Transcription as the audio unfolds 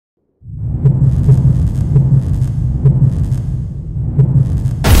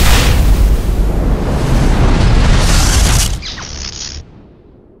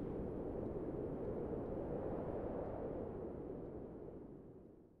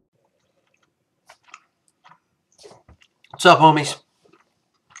What's up, homies?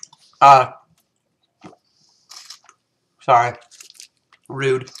 Uh, Sorry,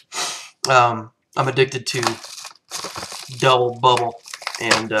 rude. I'm addicted to double bubble,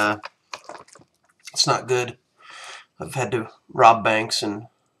 and it's not good. I've had to rob banks and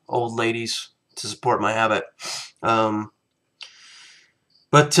old ladies to support my habit. Um,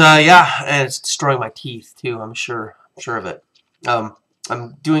 yeah, and it's destroying my teeth too. I'm sure of it. Um,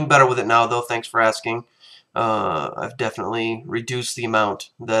 I'm doing better with it now, though. Thanks for asking. I've definitely reduced the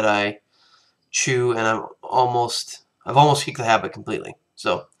amount that I chew, and I've almost kicked the habit completely.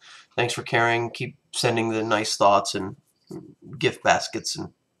 So, thanks for caring. Keep sending the nice thoughts and gift baskets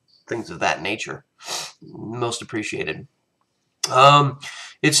and things of that nature. Most appreciated. Um,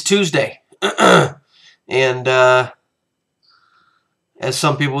 it's Tuesday, and as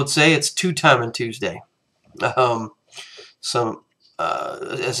some people would say, it's two-time on Tuesday. Um, some,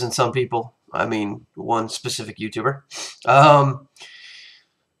 as in some people, I mean one specific YouTuber. Um,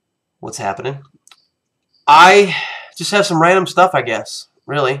 what's happening? I just have some random stuff, I guess.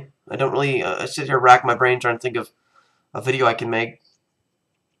 Really, I don't really. I sit here, rack my brain, trying to think of a video I can make.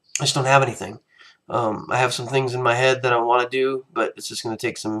 I just don't have anything. I have some things in my head that I want to do, but it's just going to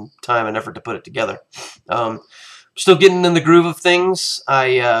take some time and effort to put it together. Still getting in the groove of things.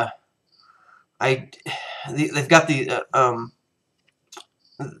 They've got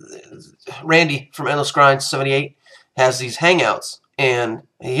Randy from Endless Grind 78 has these hangouts, and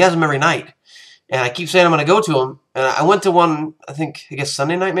he has them every night. And I keep saying I'm going to go to them, and I went to one, I guess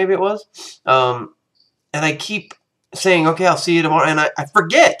Sunday night maybe it was, and I keep saying, okay, I'll see you tomorrow, and I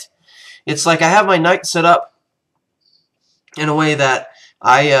forget. It's like I have my night set up in a way that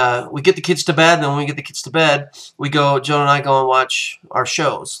we get the kids to bed, and then when we get the kids to bed, Joan and I go and watch our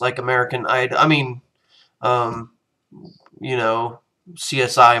shows, like American Idol, um, you know,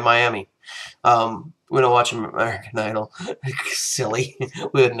 CSI Miami. We don't watch American Idol. Silly.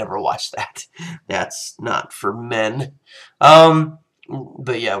 We would never watch that. That's not for men.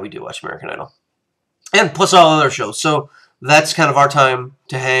 But yeah, we do watch American Idol. And plus all other shows. So that's kind of our time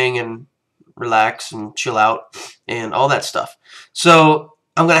to hang and relax and chill out and all that stuff. So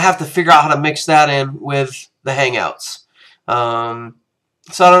I'm going to have to figure out how to mix that in with the hangouts. So I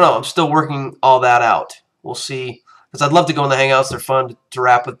don't know. I'm still working all that out. We'll see. Because I'd love to go in the hangouts. They're fun to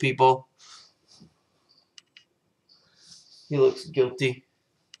rap with people. He looks guilty.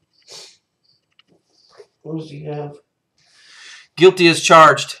 What does he have? Guilty as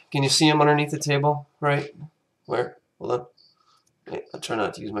charged. Can you see him underneath the table? Right? Where? Hold on. Wait, I'll try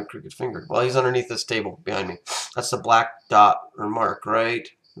not to use my crooked finger. Well, he's underneath this table behind me. That's the black dot or mark right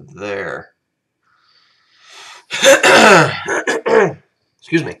there.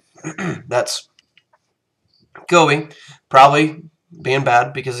 Excuse me. That's Kobe. Probably being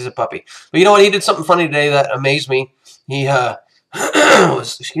bad because he's a puppy. But you know what? He did something funny today that amazed me. He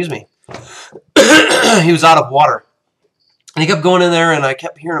excuse me. He was out of water. And he kept going in there, and I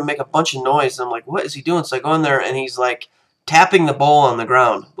kept hearing him make a bunch of noise. And I'm like, what is he doing? So I go in there, and he's like tapping the bowl on the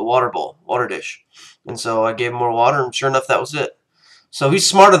ground, the water bowl, water dish. And so I gave him more water, and sure enough, that was it. So he's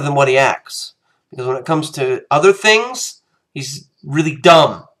smarter than what he acts. Because when it comes to other things, he's really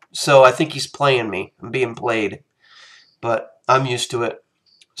dumb. So I think he's playing me. I'm being played. But I'm used to it.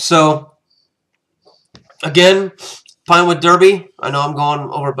 So, again, Pinewood Derby. I know I'm going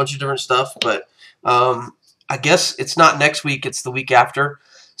over a bunch of different stuff, but I guess it's not next week. It's the week after,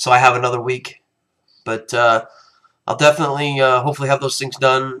 so I have another week. But I'll definitely, hopefully, have those things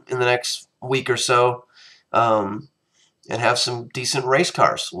done in the next week or so, and have some decent race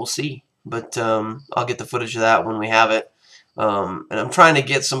cars. We'll see. But I'll get the footage of that when we have it. And I'm trying to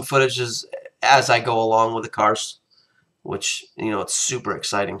get some footages as I go along with the cars, which, you know, it's super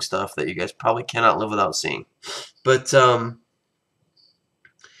exciting stuff that you guys probably cannot live without seeing. But, yeah,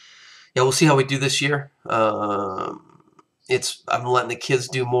 we'll see how we do this year. I'm letting the kids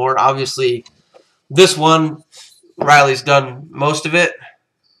do more. Obviously, this one, Riley's done most of it.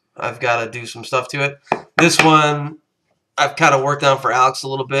 I've got to do some stuff to it. This one, I've kind of worked on for Alex a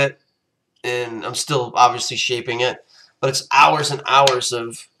little bit, and I'm still obviously shaping it. But it's hours and hours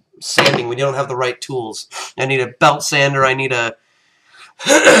of sanding. We don't have the right tools. I need a belt sander. I need a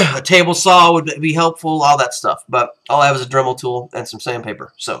table saw would be helpful, all that stuff. But all I have is a Dremel tool and some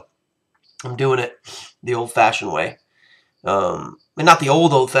sandpaper. So I'm doing it the old-fashioned way. And not the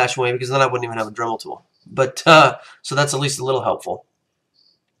old-fashioned way, because then I wouldn't even have a Dremel tool. But so that's at least a little helpful.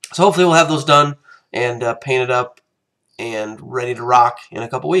 So hopefully we'll have those done and painted up and ready to rock in a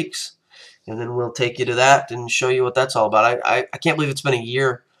couple weeks. And then we'll take you to that and show you what that's all about. I can't believe it's been a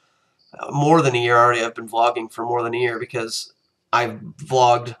year. More than a year already. I've been vlogging for more than a year because I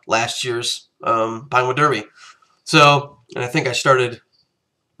vlogged last year's Pinewood Derby. So, and I think I started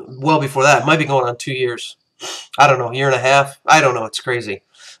well before that. It might be going on 2 years. I don't know, a year and a half. I don't know. It's crazy.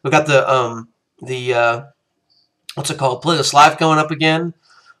 We got the what's it called? Play This Live going up again.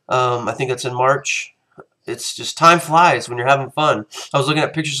 I think it's in March. It's just time flies when you're having fun. I was looking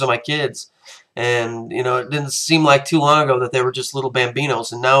at pictures of my kids, and it didn't seem like too long ago that they were just little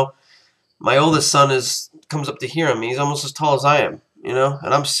bambinos, and now my oldest son comes up to hear him. He's almost as tall as I am, and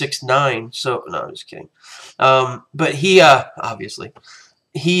I'm 6'9". So no, I'm just kidding. But he obviously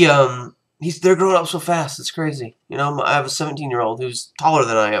they're growing up so fast. It's crazy. I have a 17-year-old who's taller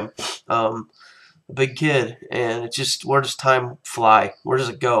than I am. A big kid, and where does time fly? Where does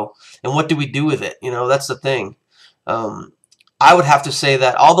it go? And what do we do with it? That's the thing. I would have to say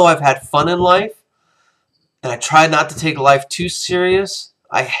that although I've had fun in life, and I tried not to take life too serious,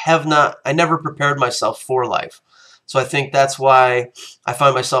 I never prepared myself for life. So I think that's why I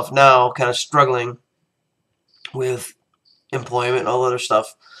find myself now kind of struggling with employment and all other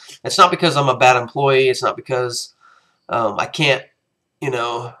stuff. It's not because I'm a bad employee. It's not because I can't,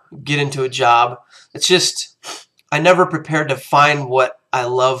 get into a job. It's just I never prepared to find what I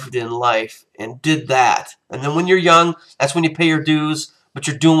loved in life and did that. And then when you're young, that's when you pay your dues, but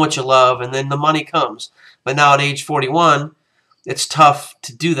you're doing what you love, and then the money comes. But now at age 41, it's tough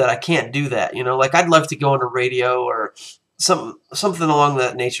to do that. I can't do that. Like I'd love to go into radio or something along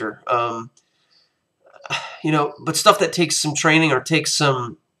that nature. But stuff that takes some training or takes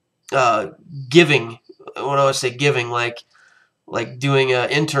some giving. When I say giving, like doing an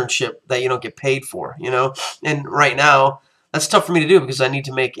internship that you don't get paid for, And right now, that's tough for me to do because I need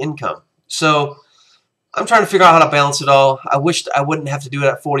to make income. So I'm trying to figure out how to balance it all. I wished I wouldn't have to do it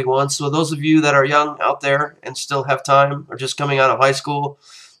at 41. So those of you that are young out there and still have time or just coming out of high school,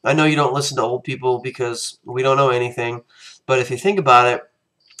 I know you don't listen to old people because we don't know anything. But if you think about it,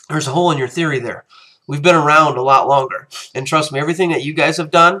 there's a hole in your theory there. We've been around a lot longer. And trust me, everything that you guys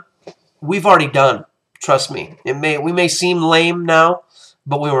have done, we've already done. Trust me. We may seem lame now,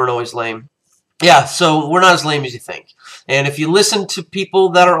 but we weren't always lame. Yeah, so we're not as lame as you think. And if you listen to people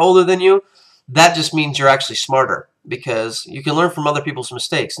that are older than you, that just means you're actually smarter because you can learn from other people's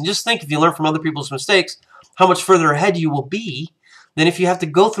mistakes. And just think, if you learn from other people's mistakes, how much further ahead you will be than if you have to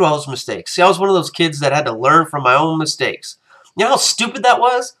go through all those mistakes. See, I was one of those kids that had to learn from my own mistakes. You know how stupid that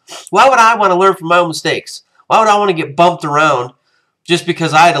was? Why would I want to learn from my own mistakes? Why would I want to get bumped around just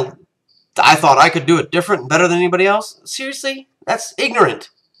because I thought I could do it different and better than anybody else? Seriously? That's ignorant.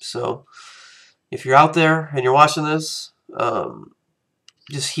 So if you're out there and you're watching this,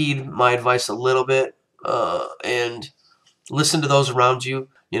 just heed my advice a little bit and listen to those around you,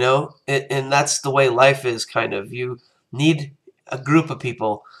 and that's the way life is, kind of. You need a group of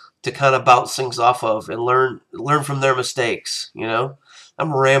people to kind of bounce things off of and learn from their mistakes,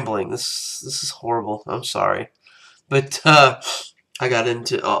 I'm rambling. This is horrible. I'm sorry. But I got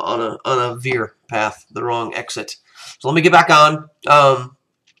into on a veer path, the wrong exit. So let me get back on.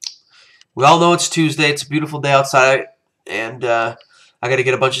 We all know it's Tuesday. It's a beautiful day outside, and I got to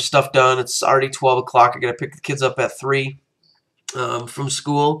get a bunch of stuff done. It's already 12 o'clock. I got to pick the kids up at 3 from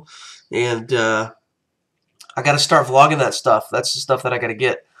school, and I got to start vlogging that stuff. That's the stuff that I got to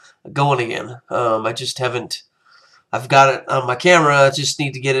get going again. I just haven't. I've got it on my camera. I just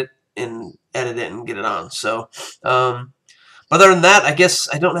need to get it and edit it and get it on. So, other than that, I guess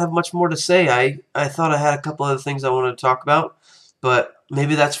I don't have much more to say. I thought I had a couple other things I wanted to talk about, but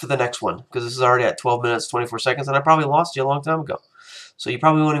maybe that's for the next one because this is already at 12 minutes, 24 seconds, and I probably lost you a long time ago. So you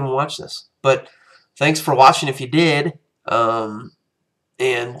probably won't even watch this. But thanks for watching if you did.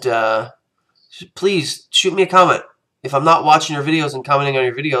 Please shoot me a comment. If I'm not watching your videos and commenting on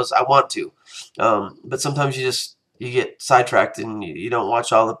your videos, I want to. But sometimes you get sidetracked and you don't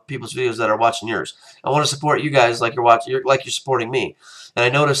watch all the people's videos that are watching yours. I want to support you guys like you're supporting me. And I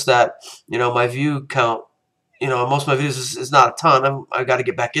noticed that my view count, most of my videos is not a ton. I got to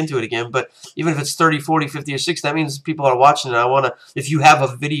get back into it again. But even if it's 30, 40, 50, or 60, that means people are watching it. I want to. If you have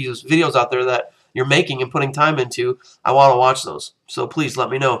videos out there that you're making and putting time into, I want to watch those. So please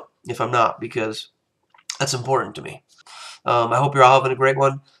let me know if I'm not, because that's important to me. I hope you're all having a great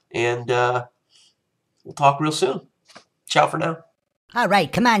one, and we'll talk real soon. Ciao for now. All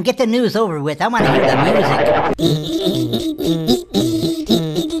right, come on, get the news over with. I want to hear the music.